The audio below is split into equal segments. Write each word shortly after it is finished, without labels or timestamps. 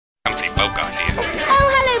Oh, God, Leon. Oh,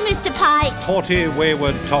 hello, Mr. Pike. Haughty,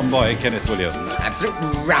 wayward tomboy Kenneth Williams. Absolute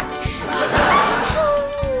rubbish. Oh,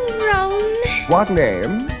 Ron. What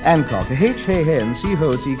name? Hancock.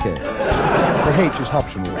 H-A-N-C-H-O-C-K. The H is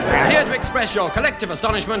optional. Here to express your collective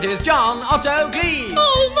astonishment is John Otto Glee.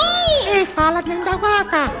 Oh, The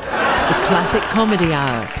Classic Comedy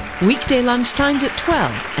Hour. Weekday lunchtimes at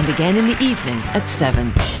 12 and again in the evening at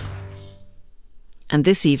 7. And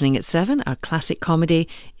this evening at 7, our classic comedy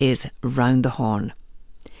is Round the Horn.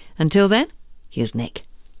 Until then, here's Nick.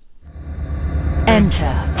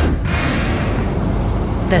 Enter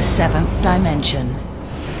the seventh dimension.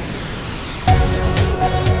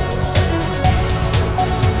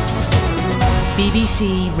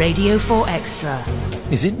 BBC Radio 4 Extra.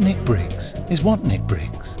 Is it Nick Briggs? Is what Nick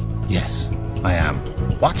Briggs? Yes, I am.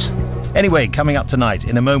 What? Anyway, coming up tonight,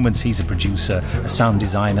 in a moment, he's a producer, a sound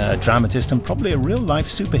designer, a dramatist, and probably a real-life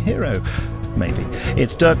superhero. Maybe.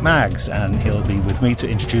 It's Dirk Maggs, and he'll be with me to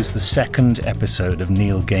introduce the second episode of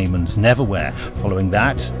Neil Gaiman's Neverwhere. Following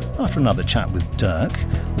that, after another chat with Dirk,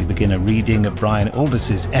 we begin a reading of Brian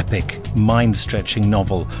Aldiss's epic, mind-stretching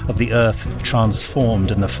novel of the Earth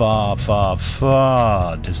transformed in the far, far,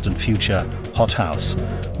 far distant future, Hothouse,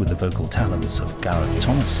 with the vocal talents of Gareth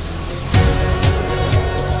Thomas.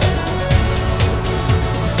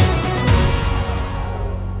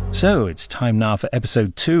 So, it's time now for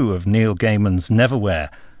episode 2 of Neil Gaiman's Neverwhere.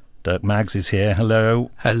 Dirk Maggs is here.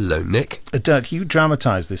 Hello. Hello, Nick. Dirk, you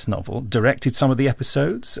dramatised this novel, directed some of the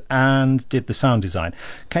episodes, and did the sound design.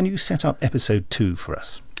 Can you set up episode 2 for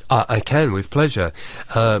us? I can, with pleasure.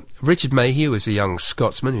 Richard Mayhew is a young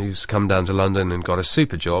Scotsman who's come down to London and got a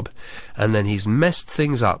super job, and then he's messed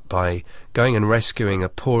things up by going and rescuing a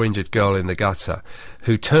poor injured girl in the gutter,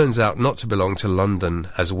 who turns out not to belong to London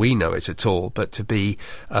as we know it at all, but to be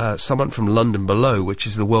someone from London below, which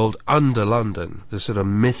is the world under London, the sort of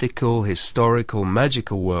mythical, historical,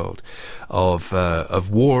 magical world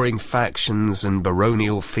of warring factions and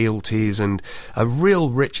baronial fealties and a real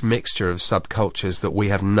rich mixture of subcultures that we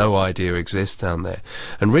have no idea exist down there.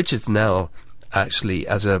 And Richard's now actually,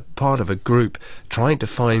 as a part of a group, trying to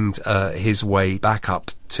find his way back up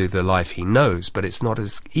to the life he knows, but it's not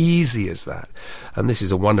as easy as that. And this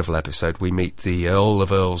is a wonderful episode. We meet the Earl of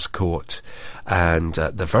Earl's court, and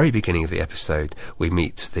at the very beginning of the episode, we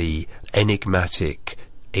meet the enigmatic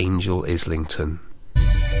Angel Islington.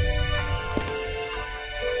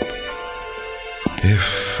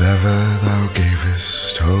 If ever thou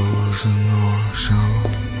gavest tolls in or show,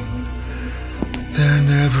 then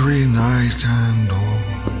every night and all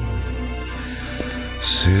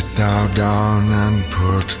sit thou down and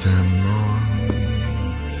put them on,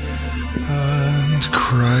 and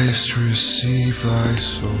Christ receive thy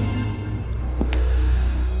soul.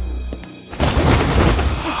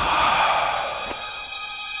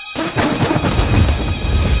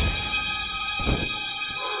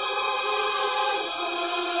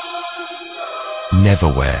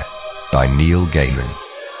 Neverwhere by Neil Gaiman.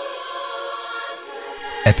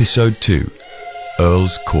 Episode 2,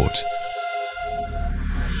 Earl's Court.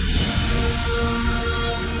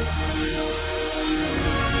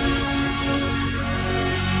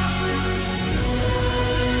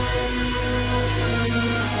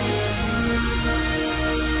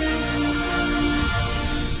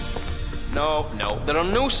 No, there are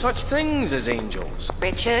no such things as angels.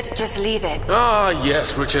 Richard, just leave it. Ah,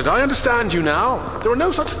 yes, Richard, I understand you now. There are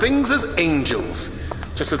no such things as angels.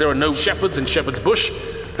 Just as there are no shepherds in Shepherd's Bush,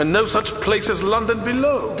 and no such place as London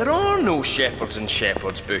below. There are no shepherds in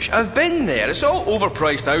Shepherd's Bush. I've been there. It's all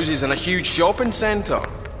overpriced houses and a huge shopping centre.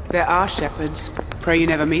 There are shepherds. Pray you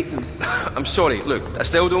never meet them. I'm sorry, look, I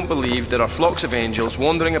still don't believe there are flocks of angels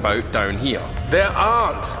wandering about down here. There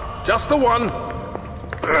aren't. Just the one.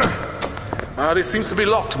 This seems to be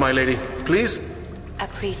locked, my lady. Please? A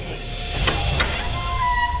pretext.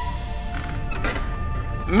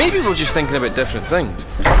 Maybe we're just thinking about different things.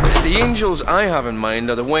 The angels I have in mind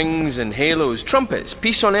are the wings and halos, trumpets,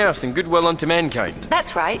 peace on earth and goodwill unto mankind.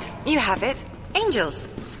 That's right. You have it. Angels.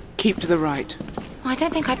 Keep to the right. I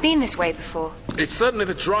don't think I've been this way before. It's certainly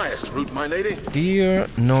the driest route, my lady. Dear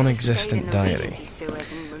non-existent diary,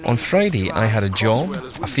 on Friday I had a job,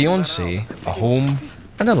 a fiancé, a home,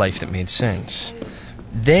 and a life that made sense.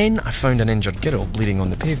 Then I found an injured girl bleeding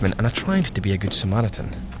on the pavement and I tried to be a good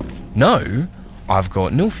Samaritan. Now, I've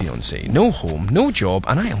got no fiancé, no home, no job,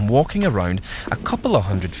 and I am walking around a couple of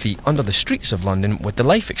 100 feet under the streets of London with the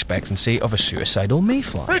life expectancy of a suicidal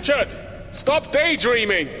mayfly. Richard! Stop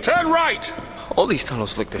daydreaming! Turn right! All these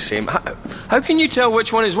tunnels look the same. How can you tell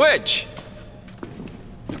which one is which?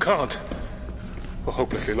 You can't. We're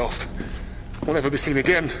hopelessly lost. We'll never be seen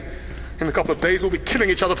again. In a couple of days, we'll be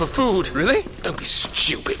killing each other for food. Really? Don't be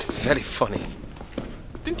stupid. Very funny.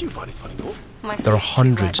 Didn't you find it funny, though? There are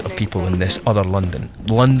hundreds of people in this other London,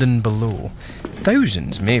 London below.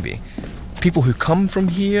 Thousands, maybe. People who come from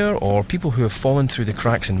here, or people who have fallen through the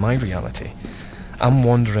cracks in my reality. I'm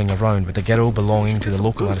wandering around with a girl belonging to the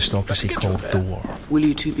local aristocracy called Door. Will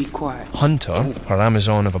you two be quiet? Hunter, her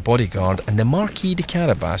Amazon of a bodyguard, and the Marquis de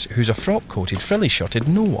Carabas, who's a frock-coated, frilly-shirted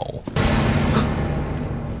know-all.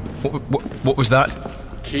 What was that?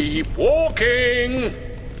 Keep walking!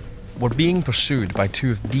 We're being pursued by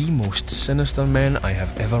two of the most sinister men I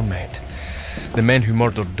have ever met. The men who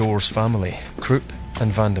murdered Door's family, Croup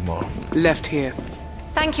and Vandemar. Left here.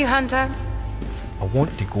 Thank you, Hunter. I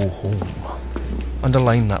want to go home.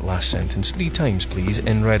 Underline that last sentence 3 times, please,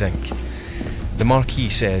 in red ink. The Marquis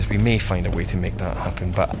says we may find a way to make that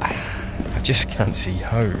happen, but I just can't see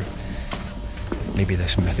how. Maybe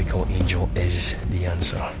this mythical angel is the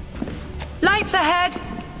answer. Lights ahead!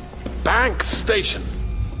 Bank Station.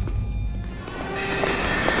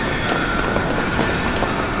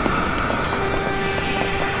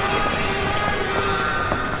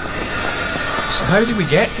 So how do we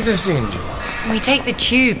get to this angel? We take the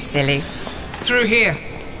tube, silly. Through here.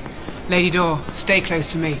 Lady Door, stay close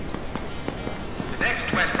to me. The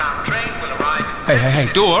next westbound train will arrive.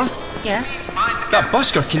 Hey, Door. Yes? That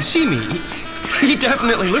busker can see me. He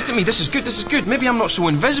definitely looked at me. This is good. Maybe I'm not so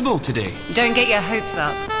invisible today. Don't get your hopes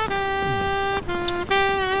up.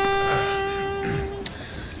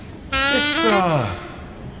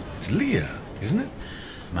 It's Leah, isn't it?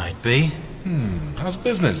 Might be. How's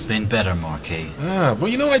business? Been better, Marquis. Well,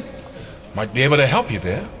 you know, I might be able to help you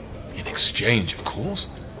there. In exchange, of course.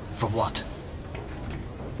 For what?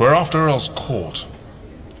 We're after Earl's court.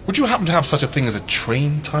 Would you happen to have such a thing as a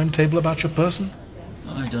train timetable about your person?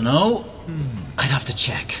 I don't know. I'd have to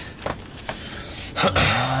check.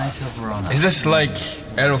 Might have run out. Is this like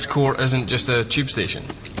Earl's court isn't just a tube station?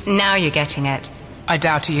 Now you're getting it. I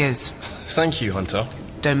doubt he is. Thank you, Hunter.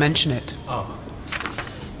 Don't mention it. Oh.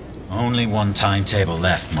 Only one timetable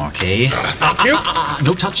left, Marquis. Thank you.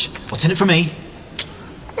 No touch. What's in it for me?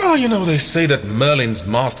 Well, you know, they say that Merlin's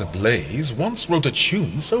master Blaze once wrote a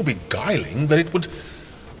tune so beguiling that it would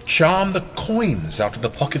charm the coins out of the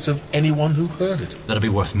pockets of anyone who heard it. That'd be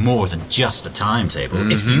worth more than just a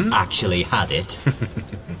timetable if you actually had it.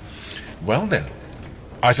 Well then,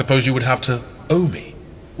 I suppose you would have to owe me,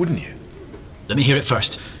 wouldn't you? Let me hear it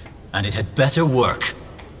first. And it had better work.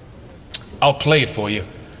 I'll play it for you.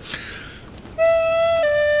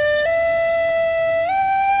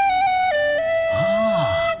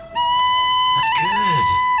 That's good.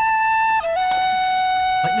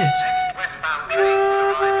 Like this.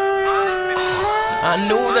 I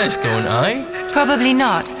know this, don't I? Probably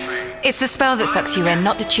not. It's the spell that sucks you in,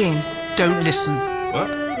 not the tune. Don't listen. What?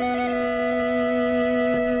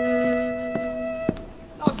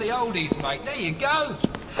 Love the oldies, mate. There you go.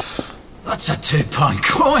 That's a £2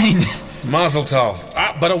 coin. Mazel tov.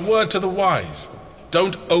 But a word to the wise.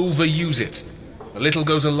 Don't overuse it. A little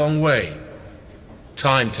goes a long way.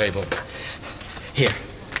 Timetable. Here.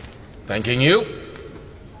 Thanking you.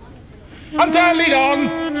 Hunter, lead on!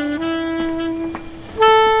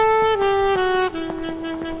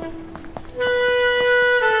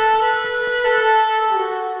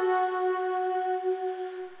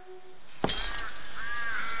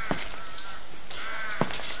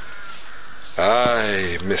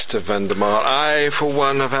 Aye, Mr. Vandemar, I, for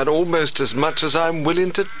one, have had almost as much as I'm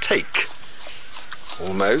willing to take.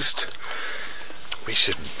 Almost. We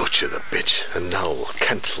should butcher the bitch, annul,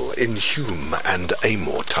 cancel, inhume, and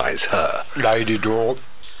amortize her. Lady Door,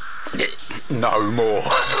 no more.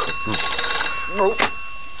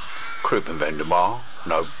 Croup and Vandemar,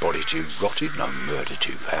 no body too rotted, no murder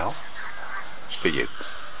too foul. It's for you.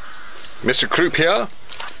 Mr. Croup here?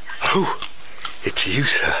 Oh, it's you,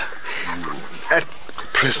 sir. At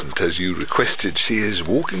present, as you requested, she is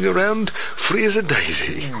walking around free as a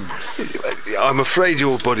daisy. I'm afraid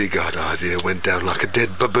your bodyguard idea went down like a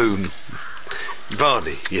dead baboon.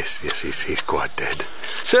 Varney, yes, he's quite dead.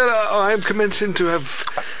 Sir, I am commencing to have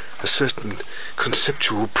a certain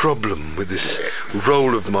conceptual problem with this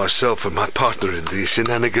role of myself and my partner in these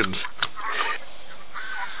shenanigans.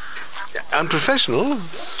 Unprofessional?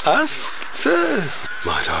 Us, sir?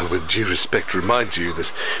 Might I, with due respect, remind you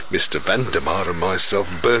that Mr. Vandemar and myself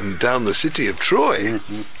burned down the city of Troy.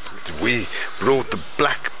 We brought the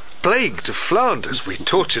Black Plague to Flanders. We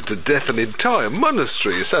tortured to death an entire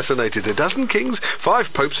monastery, assassinated a dozen kings,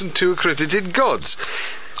 5 popes and 2 accredited gods.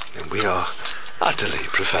 And we are utterly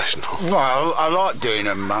professional. Well, I like doing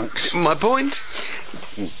them, monks. My point?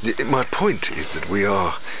 My point is that we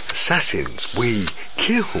are assassins. We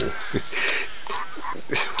kill.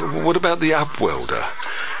 What about the upwelder?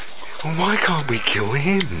 Why can't we kill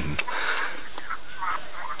him?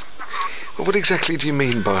 What exactly do you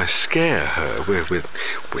mean by scare her?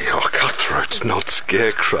 We are cutthroats, not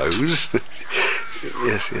scarecrows.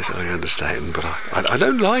 Yes, I understand, but I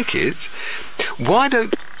don't like it. Why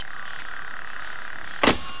don't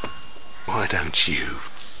you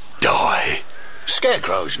die?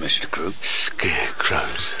 Scarecrows, Mr. Croop.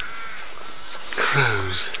 Scarecrows.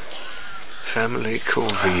 Crows. Family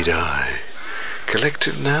Corvidae.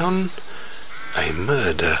 Collective noun, a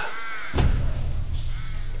murder.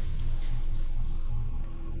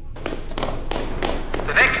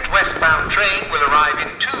 The next westbound train will arrive in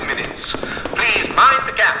 2 minutes. Please mind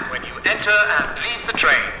the gap when you enter and leave the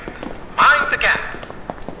train. Mind the gap.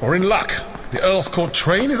 We're in luck. The Earl's Court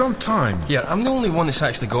train is on time. Yeah, I'm the only one that's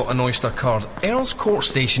actually got an Oyster card. Earl's Court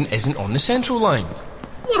station isn't on the Central line.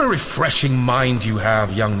 What a refreshing mind you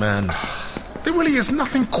have, young man. There really is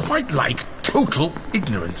nothing quite like total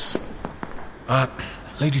ignorance.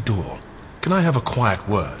 Lady Dore, can I have a quiet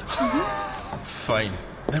word? Fine.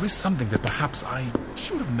 There is something that perhaps I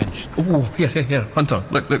should have mentioned. Oh, here. Hunter,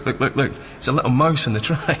 look. It's a little mouse in the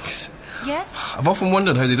tracks. Yes? I've often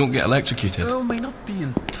wondered how they don't get electrocuted. Earl may not be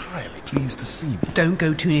entirely pleased to see me. Don't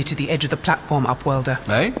go too near to the edge of the platform, Upwelder.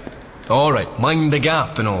 Eh? All right, mind the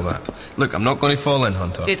gap and all that. Look, I'm not going to fall in,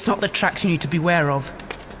 Hunter. It's not the tracks you need to beware of.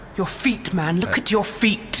 Your feet, man. Look at your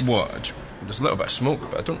feet. What? There's a little bit of smoke,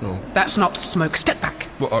 but I don't know. That's not smoke. Step back.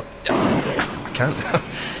 What? I can't.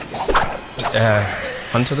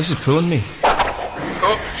 Hunter, this is pulling me.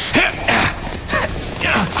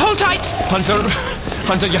 Hold tight.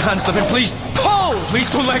 Hunter, your hand's slipping. Please. Pull. Please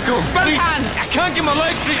don't let go. Both Please. hands. I can't get my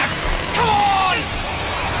leg free. Come on.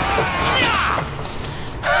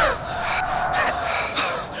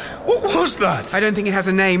 What was that? I don't think it has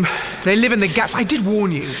a name. They live in the gaps. I did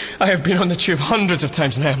warn you. I have been on the tube hundreds of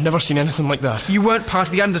times and I have never seen anything like that. You weren't part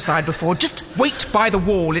of the underside before. Just wait by the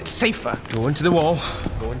wall. It's safer. Go into the wall.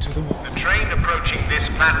 Go into the wall. The train approaching this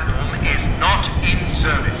platform is not in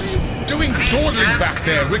service. Doing dawdling back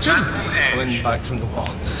there, Richard. Pulling back from the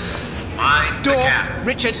wall. Mind the Door. gap.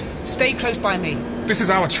 Richard, stay close by me. This is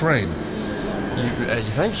our train.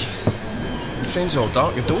 You think? The train's all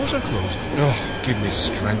dark. Your doors are closed. Oh, give me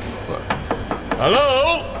strength.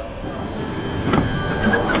 Hello?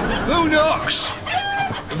 Who knocks?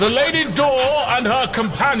 The Lady Dore and her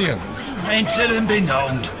companion. Enter and be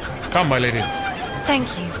known. Come, my lady. Thank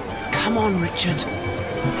you. Come on, Richard.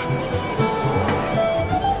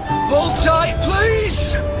 Hold tight,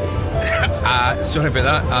 please. Sorry about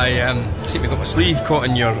that. I seem to got my sleeve caught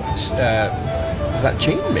in your. Is that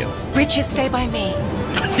chainmail? Richard, stay by me.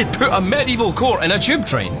 They put a medieval court in a tube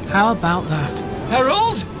train. How about that?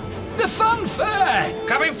 Harold, the fun fair.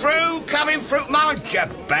 Coming through, mind you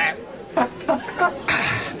back.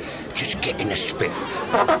 Just get in a spit.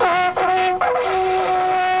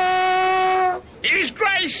 His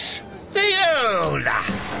Grace, the Earl.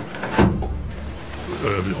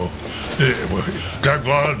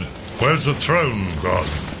 Dagvad, where's the throne gone?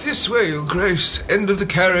 This way, Your Grace. End of the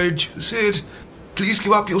carriage. Sid, please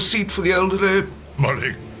give up your seat for the elderly.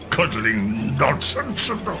 Molly, cuddling nonsense.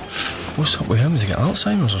 What's up with him? Has he got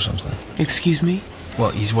Alzheimer's or something? Excuse me?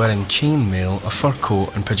 Well, he's wearing chainmail, a fur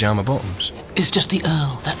coat and pyjama bottoms. It's just the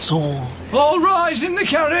Earl, that's all. All rise in the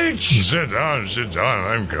carriage. Sit down.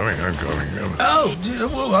 I'm coming.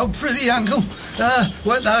 Oh, prithee, uncle.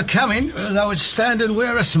 Weren't thou coming? Thou would stand and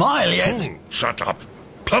wear a smile yet. Shut up.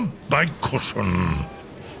 Plump my cushion.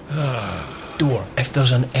 Door, if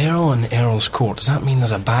there's an Earl in Earl's Court, does that mean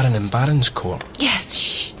there's a Baron in Baron's Court? Yes,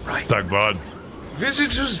 shh. Right. Dagvad.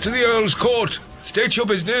 Visitors to the Earl's Court. State your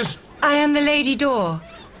business. I am the Lady Dore.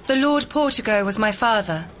 The Lord Portico was my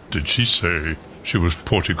father. Did she say she was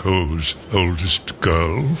Portico's oldest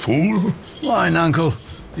girl, fool? Why, uncle,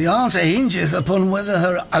 the answer hingeth upon whether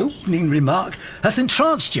her opening remark hath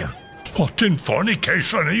entranced you. What in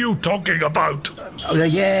fornication are you talking about?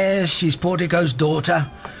 Yes, she's Portico's daughter.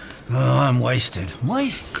 Oh, I'm wasted.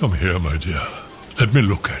 Come here, my dear. Let me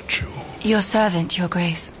look at you. Your servant, Your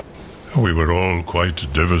Grace. We were all quite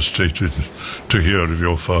devastated to hear of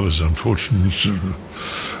your father's unfortunates.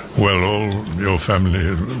 Well, all your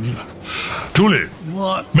family. Thule!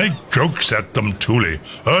 What? Make jokes at them, Thule.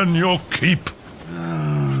 Earn your keep.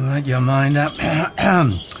 Make your mind up.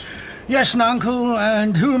 Yes, uncle,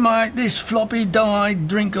 and who might this floppy-dyed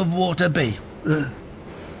drink of water be? Are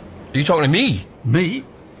you talking to me? Me?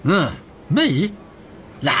 Me?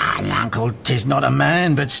 Nah, uncle, 'tis not a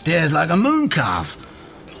man, but stares like a mooncalf.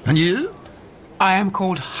 And you? I am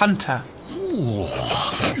called Hunter.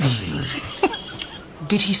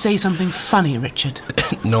 Did he say something funny, Richard?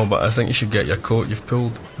 No, but I think you should get your coat you've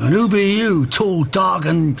pulled. And who be you, tall, dark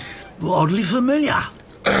and oddly familiar?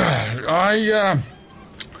 I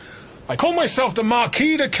call myself the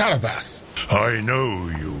Marquis de Carabas. I know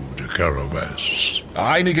you, de Carabas.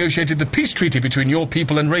 I negotiated the peace treaty between your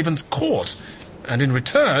people and Raven's court, and in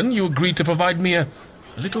return you agreed to provide me a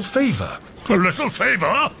little favour. A little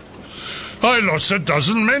favour? I lost a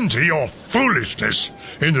dozen men to your foolishness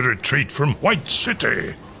in the retreat from White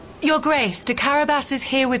City. Your Grace, de Carabas is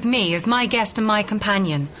here with me as my guest and my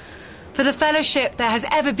companion. For the fellowship there has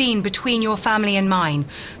ever been between your family and mine.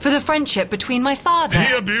 For the friendship between my father...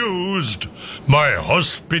 He abused my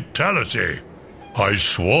hospitality. I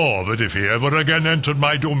swore that if he ever again entered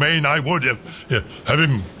my domain, I would have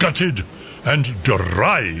him gutted and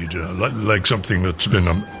dried, like something that's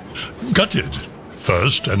been gutted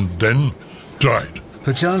first and then dried.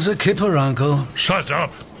 Perchance a kipper, Uncle. Shut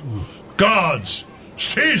up! Guards!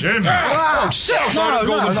 Seize him! Oh,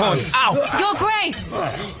 no. Ow! Your Grace!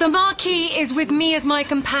 The Marquis is with me as my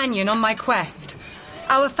companion on my quest.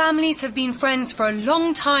 Our families have been friends for a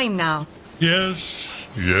long time now. Yes,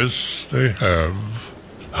 they have.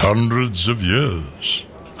 Hundreds of years.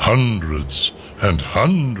 Hundreds and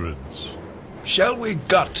hundreds. Shall we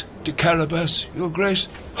gut de Carabas, Your Grace?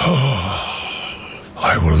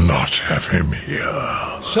 I will not have him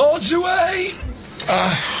here. Swords away!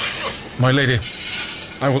 My lady,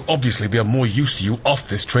 I will obviously be of more use to you off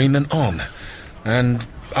this train than on. And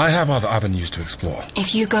I have other avenues to explore.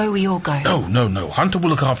 If you go, we all go. No. Hunter will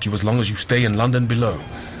look after you as long as you stay in London below.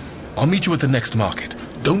 I'll meet you at the next market.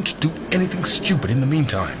 Don't do anything stupid in the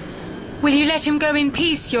meantime. Will you let him go in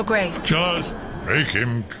peace, Your Grace? Just make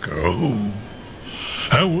him go.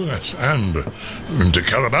 Oh, yes, and de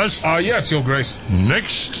Carabas? Yes, Your Grace.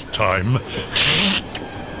 Next time,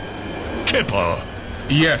 kipper.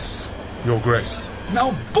 Yes, Your Grace.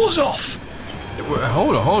 Now buzz off!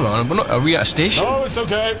 Hold on. Are we at a station? No, it's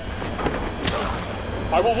okay.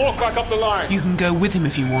 I will walk back up the line. You can go with him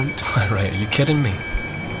if you want. Right, are you kidding me?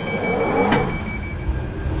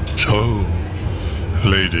 So,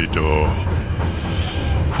 Lady Dor,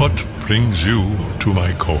 what brings you to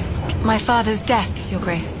my court? My father's death, Your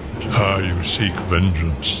Grace. You seek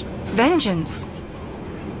vengeance. Vengeance?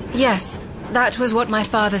 Yes, that was what my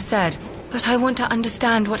father said. But I want to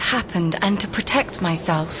understand what happened and to protect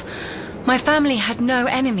myself. My family had no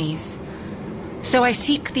enemies. So I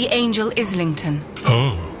seek the Angel Islington.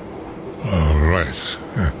 Oh, right.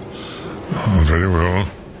 Very well.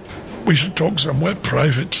 We should talk somewhere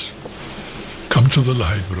private. Come to the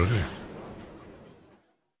library.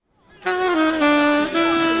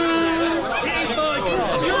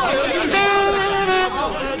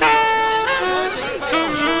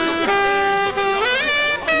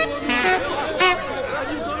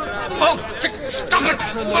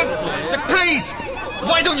 Please!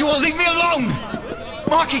 Why don't you all leave me alone?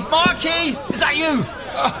 Marquis! Is that you?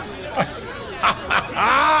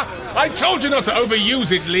 I told you not to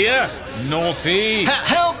overuse it, Leah. Naughty.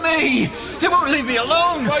 Help me! They won't leave me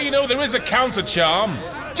alone! Well, you know, there is a counter-charm.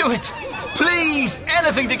 Do it! Please!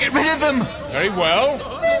 Anything to get rid of them! Very well.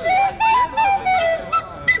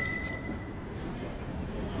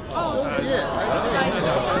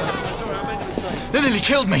 They nearly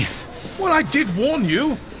killed me. Well, I did warn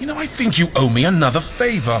you. You know, I think you owe me another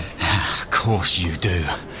favour. Of course you do.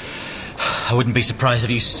 I wouldn't be surprised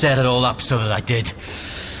if you set it all up so that I did.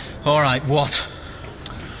 All right, what?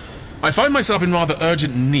 I find myself in rather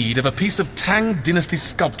urgent need of a piece of Tang Dynasty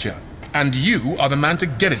sculpture, and you are the man to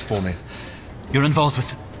get it for me. You're involved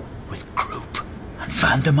with Group and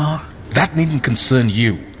Vandemar? That needn't concern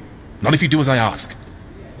you. Not if you do as I ask.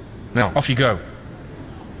 Now, off you go.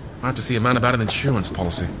 I have to see a man about an insurance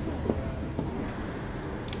policy.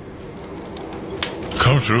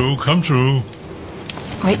 Come through.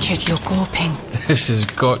 Richard, you're gawping. This has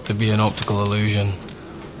got to be an optical illusion.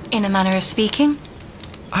 In a manner of speaking?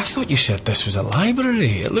 I thought you said this was a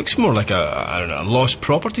library. It looks more like a lost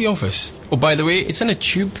property office. Oh, by the way, it's in a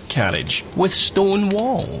tube carriage with stone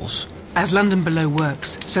walls. As London Below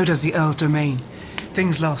works, so does the Earl's domain.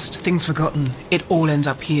 Things lost, things forgotten. It all ends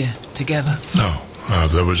up here, together. No,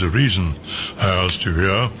 there was a reason I asked you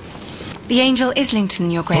here. The Angel Islington,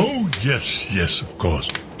 Your Grace. Oh, yes, of course.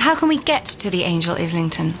 How can we get to the Angel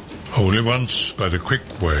Islington? Only once by the quick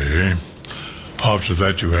way. After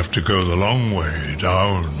that you have to go the long way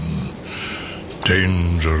down.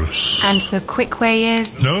 Dangerous. And the quick way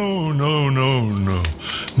is? No.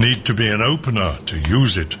 Need to be an opener to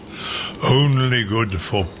use it. Only good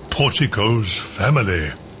for Portico's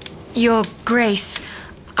family. Your Grace,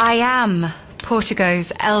 I am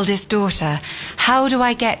Portico's eldest daughter. How do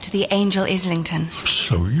I get to the Angel Islington?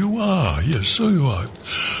 So you are, yes, so you are.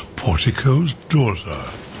 Portico's daughter.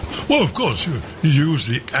 Well, of course, you use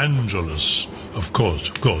the Angelus. Of course.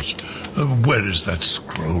 Where is that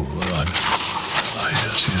scroll?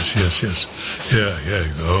 Yes. Here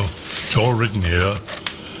you go. It's all written here.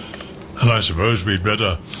 And I suppose we'd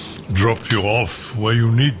better drop you off where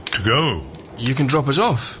you need to go. You can drop us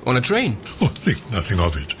off on a train. Oh, think nothing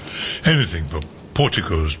of it. Anything for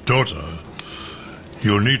Portico's daughter.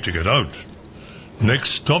 You'll need to get out.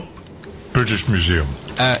 Next stop, British Museum.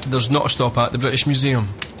 There's not a stop at the British Museum.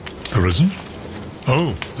 There isn't?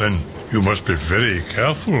 Oh, then you must be very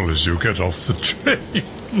careful as you get off the train.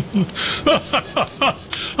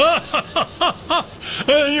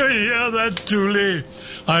 You hear that, Dooley?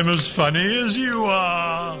 I'm as funny as you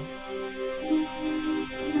are.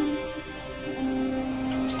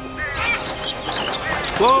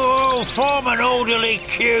 Whoa, form an orderly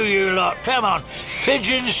queue, you lot. Come on.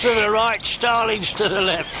 Pigeons to the right, starlings to the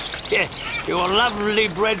left. Yeah, you want lovely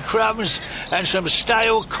breadcrumbs and some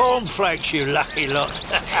stale cornflakes, you lucky lot.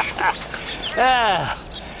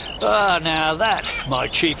 Now that, my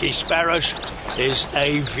cheeky sparrows, is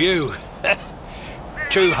a view.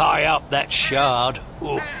 Too high up, that shard.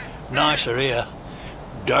 Ooh, nicer here.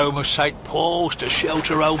 Dome of St. Paul's to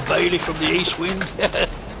shelter Old Bailey from the east wind.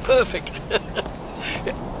 Perfect.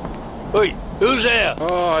 Wait, who's there?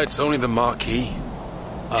 Oh, it's only the Marquis.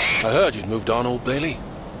 I heard you'd moved on, Old Bailey.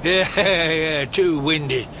 Yeah, too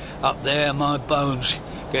windy. Up there, my bones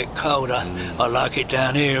get colder. I like it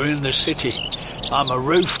down here in the city. I'm a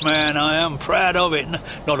roof man, I am proud of it,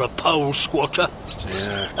 not a pole squatter.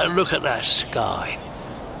 Yeah. And look at that sky.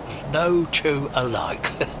 There's no two alike.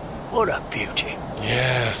 What a beauty.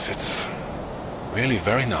 Yes, it's really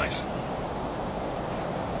very nice.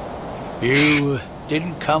 You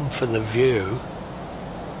didn't come for the view.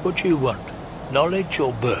 What do you want? Knowledge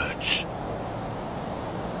or birds?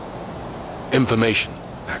 Information,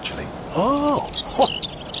 actually. Oh,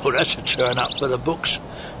 well, that's a turn up for the books.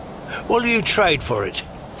 What do you trade for it?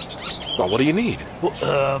 Well, what do you need?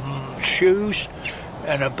 Shoes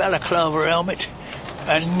and a balaclava helmet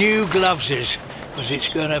and new gloveses, because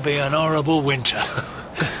it's going to be an horrible winter.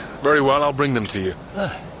 Very well, I'll bring them to you.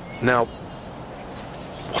 Now,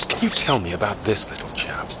 what can you tell me about this little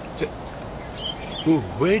chap?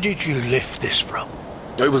 Where did you lift this from?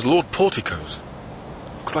 It was Lord Portico's.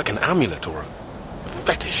 Looks like an amulet or a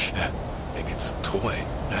fetish. Maybe it's a toy.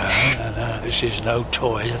 No, this is no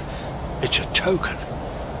toy. It's a token.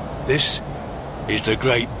 This is the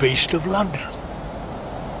great beast of London.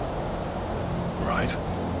 Right.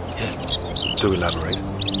 Yeah. Do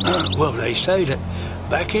elaborate. Well, they say that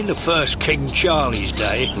back in the first King Charlie's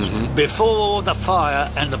day, before the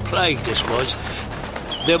fire and the plague this was,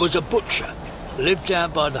 there was a butcher lived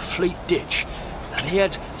down by the Fleet Ditch, and he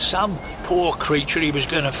had some poor creature he was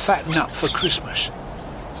going to fatten up for Christmas.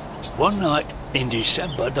 One night in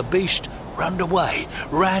December, the beast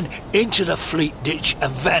ran into the Fleet Ditch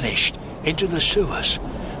and vanished into the sewers.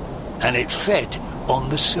 And it fed on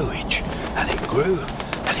the sewage, and it grew,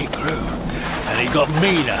 and it grew, and it got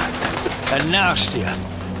meaner and nastier.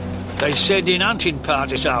 They send in hunting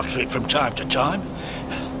parties after it from time to time.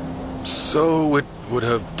 So it would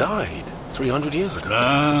have died 300 years ago?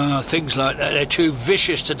 No, things like that. They're too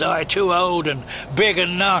vicious to die, too old and big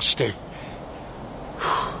and nasty.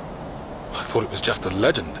 I thought it was just a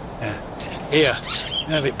legend. Here,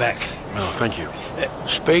 have it back. Oh, thank you.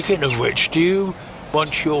 Speaking of which, do you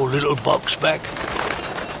want your little box back?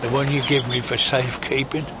 The one you give me for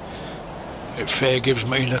safekeeping? It fair gives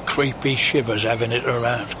me the creepy shivers having it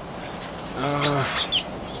around.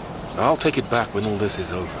 I'll take it back when all this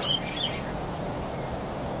is over.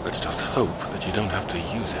 Let's just hope that you don't have to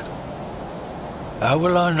use it. How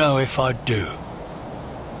will I know if I do?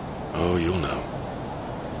 Oh, you'll know.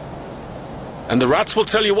 And the rats will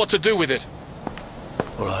tell you what to do with it.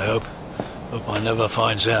 Well, I hope I never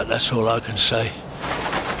finds out, that's all I can say.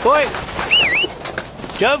 Wait!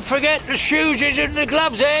 Don't forget the shoes and the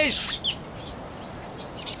gloves is.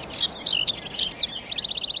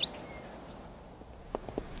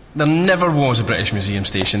 There never was a British Museum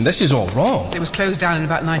station. This is all wrong. It was closed down in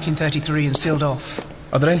about 1933 and sealed off.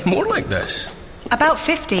 Are there any more like this? About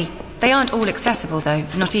 50. They aren't all accessible, though,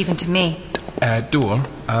 not even to me. Door.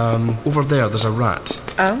 Over there, there's a rat.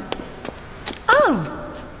 Oh? Oh!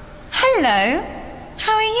 Hello.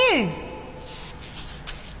 How are you?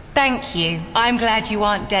 Thank you. I'm glad you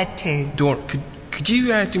aren't dead too. Door, could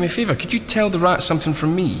you do me a favour? Could you tell the rat something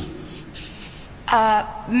from me?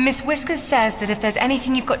 Miss Whiskers says that if there's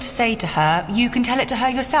anything you've got to say to her, you can tell it to her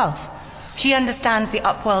yourself. She understands the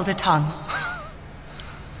Upwelder tongue.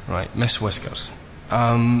 Right, Miss Whiskers.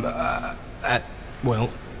 Well,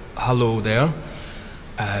 hello there,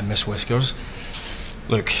 Miss Whiskers.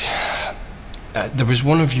 Look, there was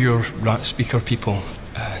one of your rat speaker people.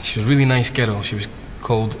 She was a really nice girl. She was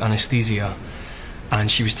called Anastasia.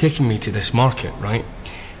 And she was taking me to this market, right?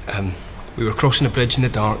 We were crossing a bridge in the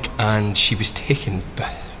dark, and she was taken,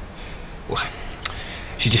 but... Well,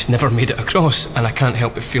 she just never made it across, and I can't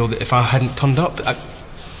help but feel that if I hadn't turned up...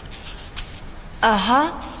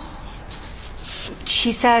 Uh-huh.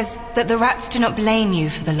 She says that the rats do not blame you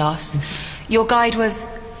for the loss. Your guide was...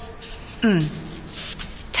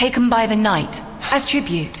 taken by the night, as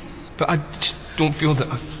tribute. But I just don't feel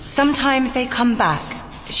that... Sometimes they come back.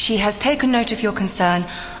 She has taken note of your concern.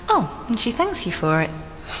 Oh, and she thanks you for it.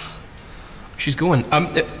 She's going.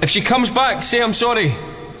 If she comes back, say I'm sorry.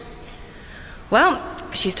 Well,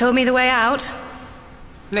 she's told me the way out.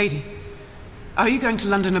 Lady, are you going to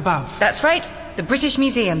London above? That's right, the British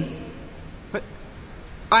Museum. But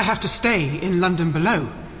I have to stay in London below.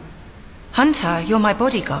 Hunter, you're my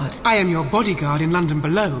bodyguard. I am your bodyguard in London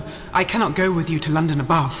below. I cannot go with you to London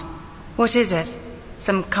above. What is it?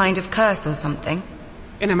 Some kind of curse or something?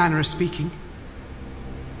 In a manner of speaking.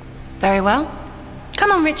 Very well.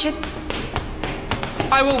 Come on, Richard.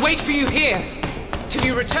 I will wait for you here till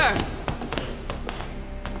you return.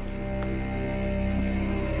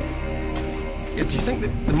 Yeah, do you think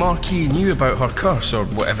that the Marquis knew about her curse, or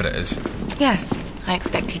whatever it is? Yes, I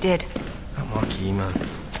expect he did. That Marquis, man.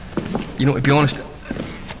 You know, to be honest,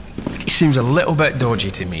 he seems a little bit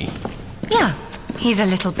dodgy to me. Yeah, he's a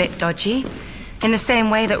little bit dodgy. In the same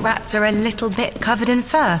way that rats are a little bit covered in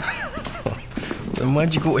fur. Then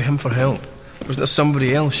why'd you go to him for help? Wasn't there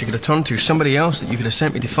somebody else you could have turned to? Somebody else that you could have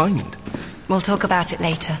sent me to find? We'll talk about it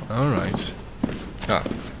later. All right.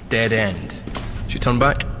 Dead end. Should you turn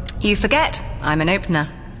back? You forget, I'm an opener.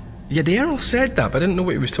 Yeah, the Earl said that, but I didn't know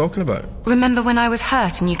what he was talking about. Remember when I was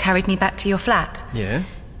hurt and you carried me back to your flat? Yeah?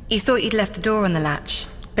 You thought you'd left the door on the latch,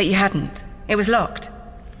 but you hadn't. It was locked.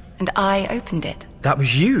 And I opened it. That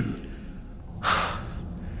was you?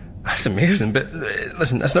 That's amazing, but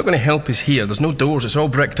listen, that's not going to help us here. There's no doors, it's all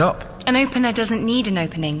bricked up. An opener doesn't need an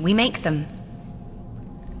opening. We make them.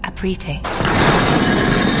 Aprite.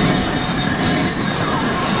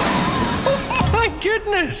 Oh my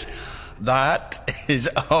goodness! That is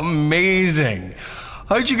amazing.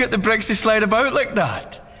 How'd you get the bricks to slide about like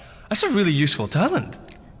that? That's a really useful talent.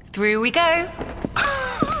 Through we go.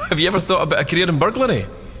 Have you ever thought about a career in burglary?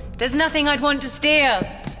 There's nothing I'd want to steal.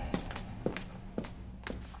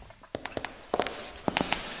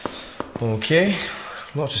 Okay,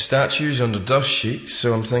 lots of statues under dust sheets,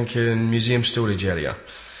 so I'm thinking museum storage area.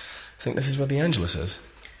 I think this is where the Angelus is.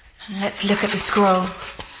 Let's look at the scroll.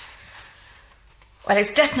 Well,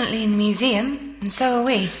 it's definitely in the museum, and so are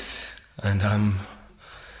we. And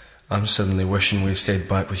I'm suddenly wishing we'd stayed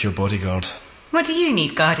back with your bodyguard. What do you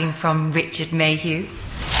need guarding from, Richard Mayhew?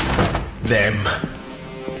 Them.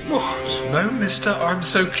 What? No, mister, I'm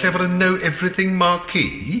so clever and know everything,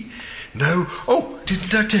 Marquis? No. Oh,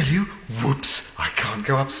 didn't I tell you? Whoops, I can't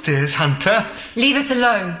go upstairs, Hunter. Leave us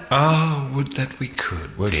alone. Ah, would that we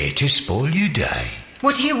could. We're here to spoil your day.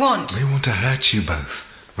 What do you want? We want to hurt you both.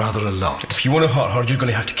 Rather a lot. If you want to hurt her, you're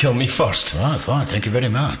going to have to kill me first. Right, fine, thank you very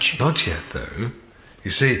much. Not yet, though.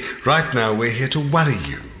 You see, right now we're here to worry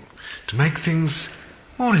you. To make things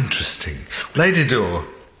more interesting. Lady Dor,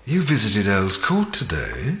 you visited Earl's court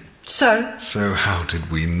today. So? So how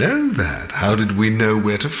did we know that? How did we know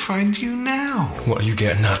where to find you now? What are you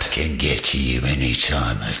getting at? Can get to you any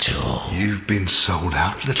time at all. You've been sold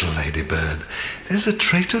out, little ladybird. There's a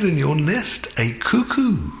traitor in your nest, a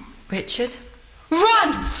cuckoo. Richard?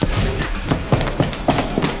 Run!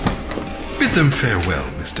 Bid them farewell,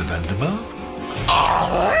 Mr. Vandermeer.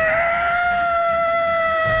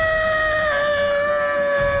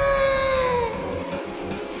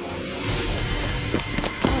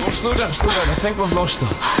 Slow down. I think we've lost them.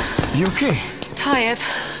 Are you okay? Tired.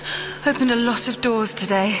 Opened a lot of doors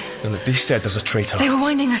today. And look, they said there's a traitor. They were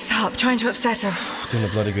winding us up, trying to upset us. Doing a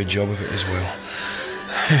bloody good job of it as well.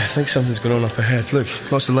 Yeah, I think something's going on up ahead. Look,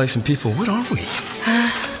 lots of lights and people. Where are we?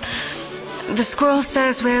 The scroll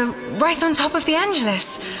says we're right on top of the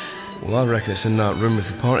Angelus. Well, I reckon it's in that room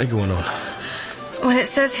with the party going on. Well, it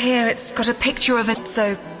says here it's got a picture of it,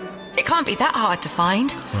 so it can't be that hard to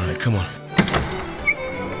find. All right, come on.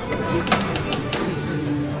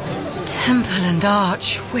 Temple and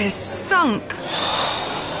arch, we're sunk.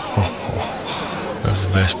 That's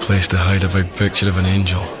the best place to hide a big picture of an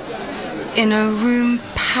angel. In a room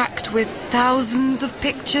packed with thousands of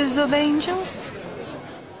pictures of angels?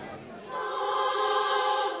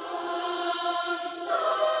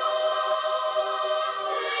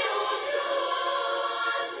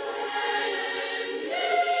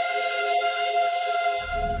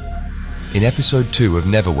 In episode 2 of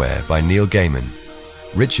Neverwhere by Neil Gaiman,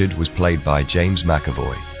 Richard was played by James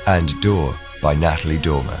McAvoy and Dor by Natalie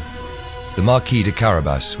Dormer. The Marquis de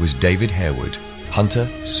Carabas was David Harewood, Hunter,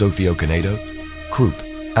 Sophie Okonedo, Croup,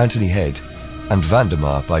 Anthony Head, and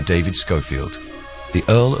Vandemar by David Schofield. The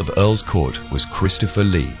Earl of Earl's Court was Christopher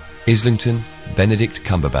Lee, Islington, Benedict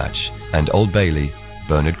Cumberbatch, and Old Bailey,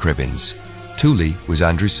 Bernard Cribbins. Thule was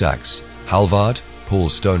Andrew Sachs, Halvard, Paul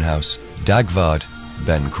Stonehouse, Dagvard,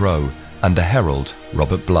 Ben Crow, and the Herald,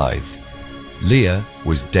 Robert Blythe. Lear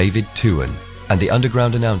was David Tuan, and the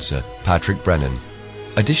underground announcer, Patrick Brennan.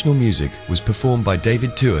 Additional music was performed by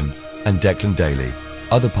David Tuan and Declan Daly.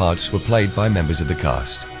 Other parts were played by members of the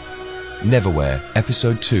cast. Neverwhere,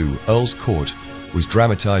 Episode 2, Earl's Court, was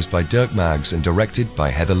dramatised by Dirk Maggs and directed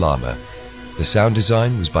by Heather Larmer. The sound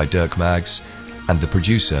design was by Dirk Maggs, and the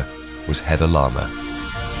producer was Heather Larmer.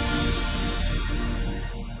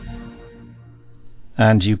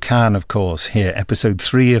 And you can, of course, hear Episode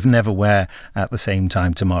 3 of Neverwhere at the same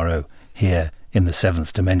time tomorrow, here in the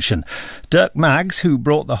 7th dimension. Dirk Maggs, who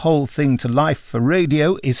brought the whole thing to life for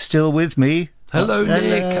radio, is still with me. Hello,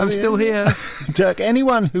 Nick. I'm still here. Dirk,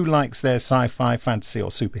 anyone who likes their sci-fi, fantasy or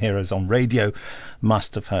superheroes on radio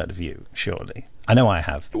must have heard of you, surely. I know I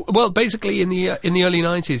have. Well, basically, in the early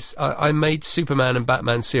 90s, I made Superman and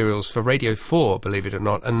Batman serials for Radio 4, believe it or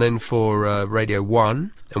not, and then for Radio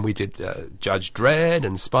 1, and we did Judge Dredd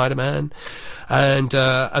and Spider-Man, and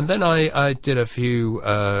then I did a few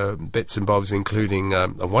bits and bobs, including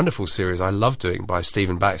a wonderful series I love doing by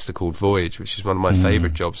Stephen Baxter called Voyage, which is one of my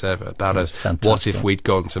favourite jobs ever, about a fantastic. what if we'd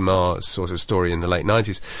gone to Mars sort of story in the late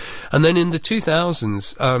 90s. And then in the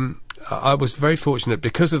 2000s, I was very fortunate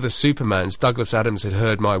because of the Supermans. Douglas Adams had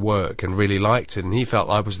heard my work and really liked it, and he felt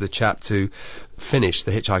I was the chap to finish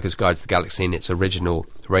The Hitchhiker's Guide to the Galaxy in its original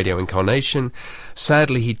radio incarnation.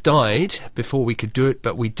 Sadly, he died before we could do it,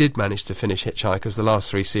 but we did manage to finish Hitchhikers, the last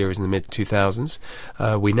 3 series in the mid-2000s.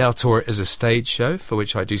 We now tour it as a stage show, for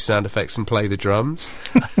which I do sound effects and play the drums.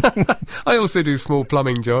 I also do small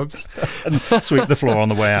plumbing jobs. And sweep the floor on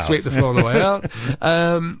the way out. Sweep the floor on the way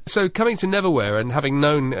out. So coming to Neverwhere and having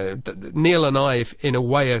known Neil and I, in a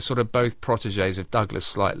way, are sort of both protégés of Douglas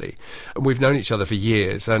slightly. We've known each other for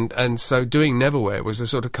years, and so doing Neverwhere was a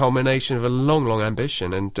sort of culmination of a long, long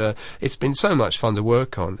ambition, and it's been so much fun to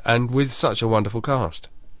work on, and with such a wonderful cast.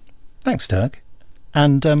 Thanks, Dirk.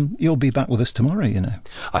 And you'll be back with us tomorrow, you know.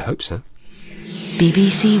 I hope so.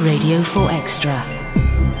 BBC Radio 4 Extra,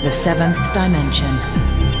 The 7th Dimension.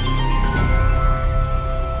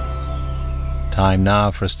 Time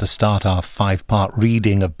now for us to start our 5-part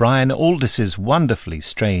reading of Brian Aldiss's wonderfully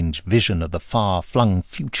strange vision of the far-flung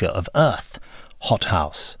future of Earth,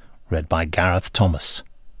 Hothouse, read by Gareth Thomas.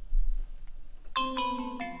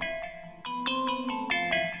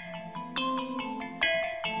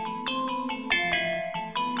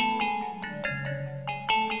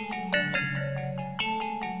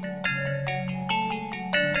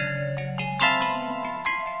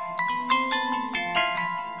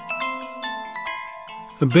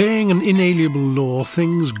 Obeying an inalienable law,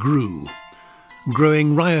 things grew,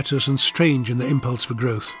 growing riotous and strange in their impulse for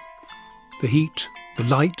growth. The heat, the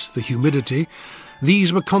light, the humidity,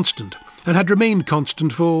 these were constant, and had remained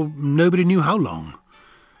constant for nobody knew how long.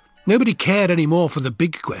 Nobody cared any more for the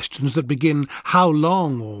big questions that begin how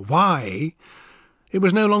long or why. It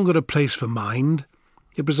was no longer a place for mind.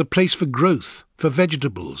 It was a place for growth, for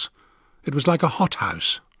vegetables. It was like a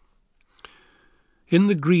hothouse. In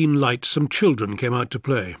the green light some children came out to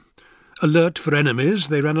play. Alert for enemies,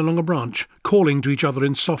 they ran along a branch, calling to each other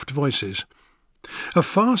in soft voices. A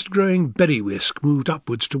fast-growing berry whisk moved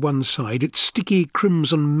upwards to one side, its sticky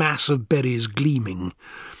crimson mass of berries gleaming.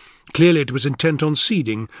 Clearly it was intent on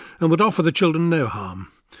seeding, and would offer the children no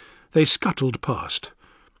harm. They scuttled past.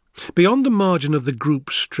 Beyond the margin of the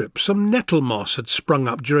group strip, some nettle moss had sprung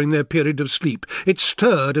up during their period of sleep. It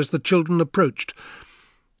stirred as the children approached.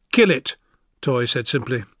 "Kill it," Toy said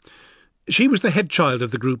simply. She was the head child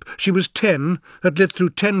of the group. She was 10, had lived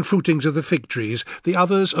through 10 fruitings of the fig trees. The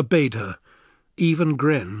others obeyed her, even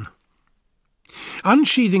Gren.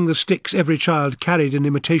 Unsheathing the sticks every child carried in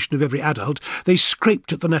imitation of every adult, they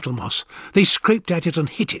scraped at the nettle moss. They scraped at it and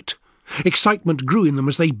hit it. Excitement grew in them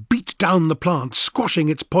as they beat down the plant, squashing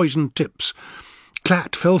its poisoned tips.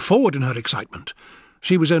 Clat fell forward in her excitement.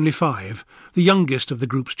 She was only 5, the youngest of the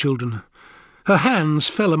group's children. Her hands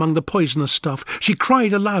fell among the poisonous stuff. She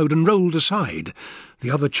cried aloud and rolled aside.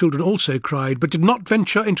 The other children also cried, but did not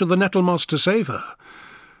venture into the nettle moss to save her.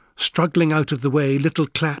 Struggling out of the way, little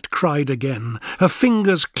Clat cried again. Her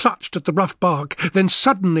fingers clutched at the rough bark. Then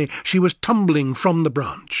suddenly she was tumbling from the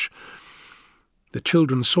branch. The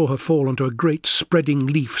children saw her fall onto a great spreading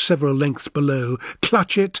leaf several lengths below,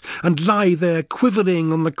 clutch it, and lie there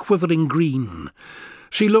quivering on the quivering green.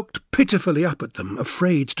 She looked pitifully up at them,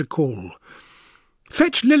 afraid to call.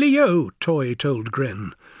 "Fetch Lily-O," Toy told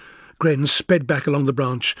Gren. Gren sped back along the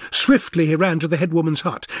branch. Swiftly he ran to the head woman's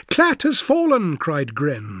hut. "Clat has fallen!" cried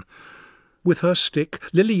Gren. With her stick,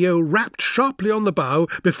 Lily-O rapped sharply on the bough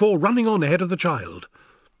before running on ahead of the child.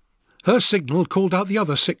 Her signal called out the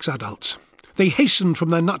other 6 adults. They hastened from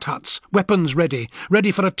their nut huts, weapons ready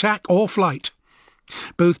for attack or flight.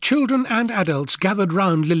 Both children and adults gathered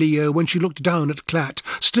round Lily-O when she looked down at Clat,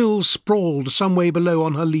 still sprawled some way below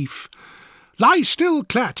on her leaf. "Lie still,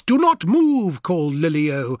 Clat! Do not move!" called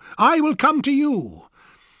Lily-O. "I will come to you!"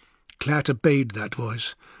 Clat obeyed that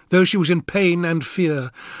voice, though she was in pain and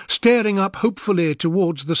fear, staring up hopefully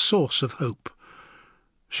towards the source of hope.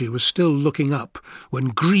 She was still looking up when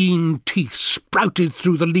green teeth sprouted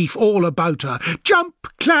through the leaf all about her. "Jump,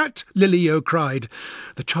 Clat!" Lily-O cried.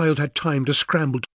 The child had time to scramble